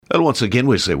Well, once again,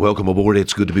 we say welcome aboard.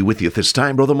 It's good to be with you at this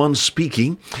time. Brother Munn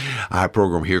speaking. Our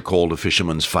program here called A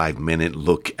Fisherman's 5-Minute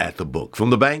Look at the Book. From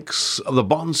the banks of the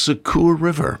Bon Secour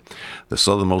River, the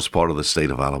southernmost part of the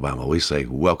state of Alabama, we say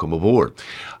welcome aboard.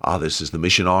 This is the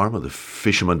mission arm of the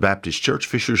Fisherman Baptist Church,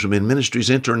 Fishermen Ministries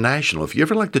International. If you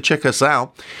ever like to check us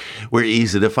out, we're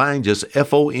easy to find. Just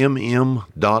FOMM.org,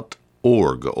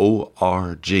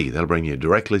 O-R-G. That'll bring you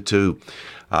directly to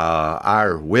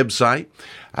our website.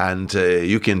 And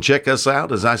you can check us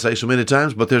out, as I say so many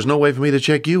times, but there's no way for me to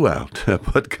check you out.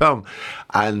 But come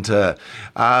and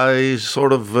I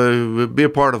sort of be a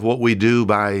part of what we do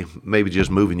by maybe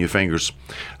just moving your fingers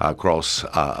across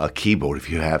a keyboard if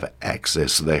you have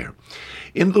access there.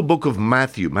 In the book of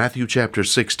Matthew chapter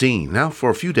 16. Now, for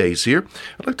a few days here,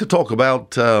 I'd like to talk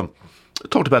about the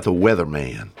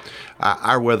weatherman.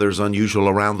 Our weather's unusual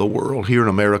around the world. Here in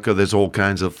America, there's all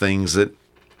kinds of things that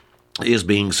is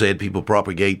being said. People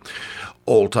propagate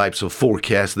all types of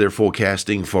forecasts. They're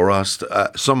forecasting for us,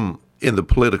 some in the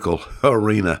political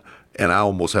arena, and I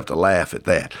almost have to laugh at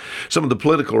that. Some of the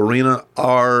political arena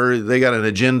they got an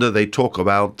agenda. They talk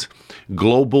about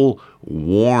global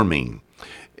warming.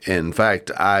 In fact,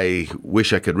 I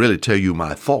wish I could really tell you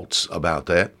my thoughts about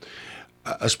that,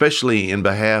 especially in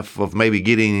behalf of maybe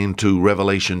getting into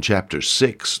Revelation chapter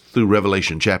 6 through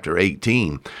Revelation chapter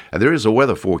 18. And there is a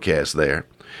weather forecast there.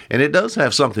 And it does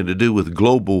have something to do with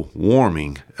global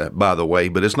warming, by the way,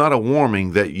 but it's not a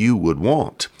warming that you would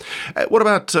want. What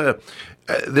about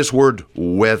this word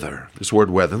weather? This word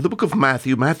weather. In the book of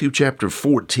Matthew chapter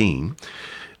 14,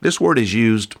 this word is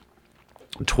used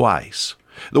twice.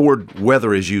 The word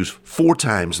weather is used 4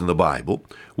 times in the Bible.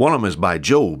 One of them is by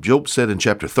Job. Job said in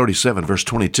chapter 37, verse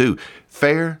 22,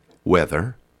 fair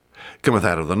weather cometh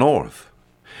out of the north.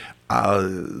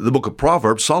 The book of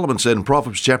Proverbs, Solomon said in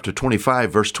Proverbs chapter 25,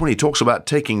 verse 20, talks about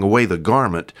taking away the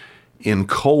garment in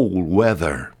cold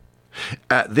weather.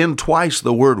 Then twice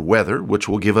the word weather, which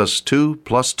will give us 2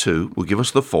 plus 2, will give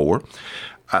us the 4.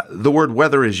 The word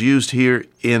weather is used here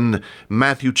in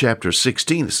Matthew chapter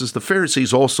 16. This is the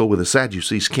Pharisees also with the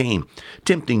Sadducees came,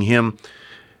 tempting him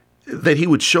that he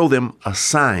would show them a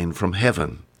sign from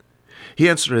heaven. He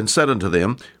answered and said unto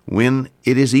them, when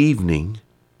it is evening,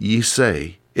 ye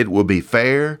say, it will be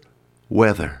fair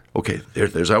weather. Okay,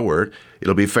 there's our word.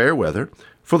 It'll be fair weather,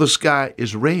 for the sky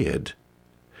is red.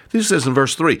 This says in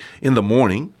verse 3, in the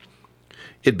morning,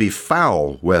 it'd be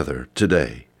foul weather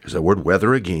today. There's that word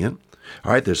weather again.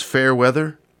 All right, there's fair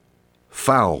weather,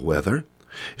 foul weather.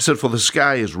 It said, for the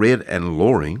sky is red and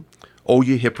lowering. O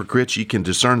ye hypocrites, ye can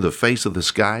discern the face of the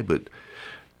sky, but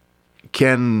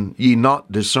can ye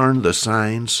not discern the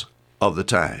signs of the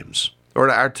times? Or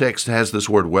our text has this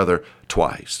word weather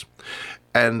twice.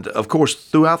 And, of course,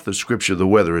 throughout the Scripture, the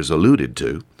weather is alluded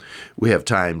to. We have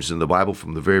times in the Bible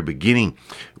from the very beginning,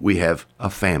 we have a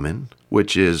famine,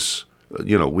 which is,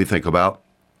 we think about,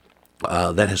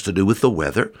 that has to do with the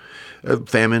weather.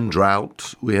 Famine,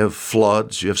 drought, we have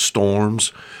floods, you have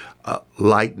storms,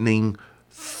 lightning,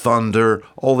 thunder,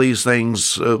 all these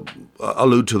things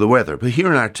allude to the weather. But here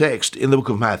in our text, in the book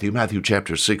of Matthew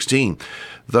chapter 16,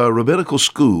 the rabbinical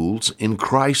schools in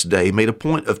Christ's day made a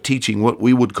point of teaching what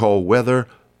we would call weather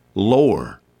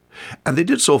lore. And they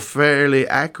did so fairly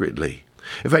accurately.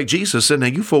 In fact, Jesus said, now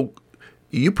you folk,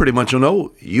 you pretty much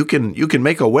know, you can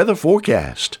make a weather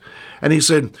forecast. And he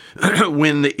said,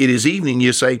 when it is evening,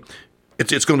 you say,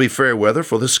 it's going to be fair weather,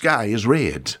 for the sky is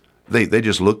red. They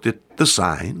just looked at the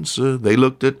signs. They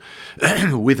looked at,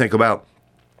 we think about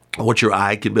what your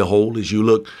eye can behold as you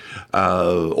look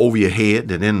over your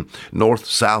head and in north,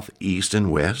 south, east,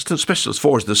 and west, especially as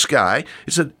far as the sky.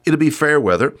 He said, it'll be fair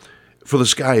weather, for the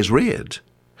sky is red.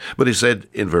 But he said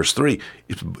in verse 3,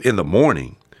 in the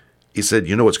morning, he said,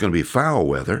 it's going to be foul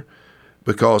weather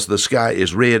because the sky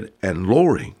is red and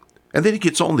lowering. And then he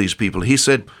gets on these people. He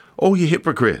said, oh, you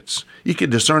hypocrites, you can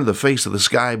discern the face of the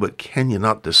sky, but can you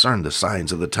not discern the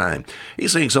signs of the time?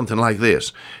 He's saying something like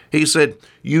this. He said,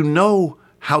 you know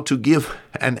how to give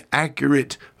an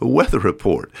accurate weather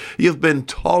report. You've been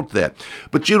taught that,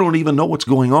 but you don't even know what's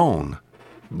going on.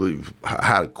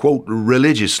 How to quote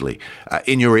religiously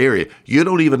in your area. You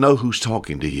don't even know who's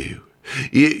talking to you.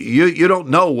 You don't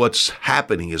know what's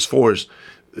happening as far as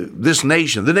this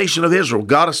nation, the nation of Israel.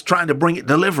 God is trying to bring it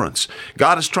deliverance.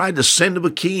 God is trying to send them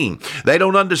a king. They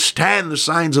don't understand the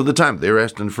signs of the time. They're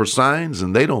asking for signs,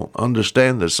 and they don't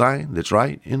understand the sign that's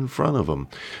right in front of them,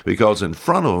 because in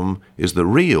front of them is the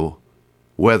real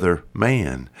weather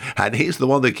man, and he's the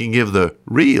one that can give the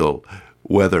real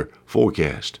weather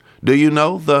forecast. Do you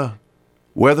know the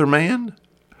weather man?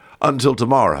 Until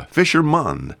tomorrow, Fisher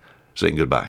Munn saying goodbye.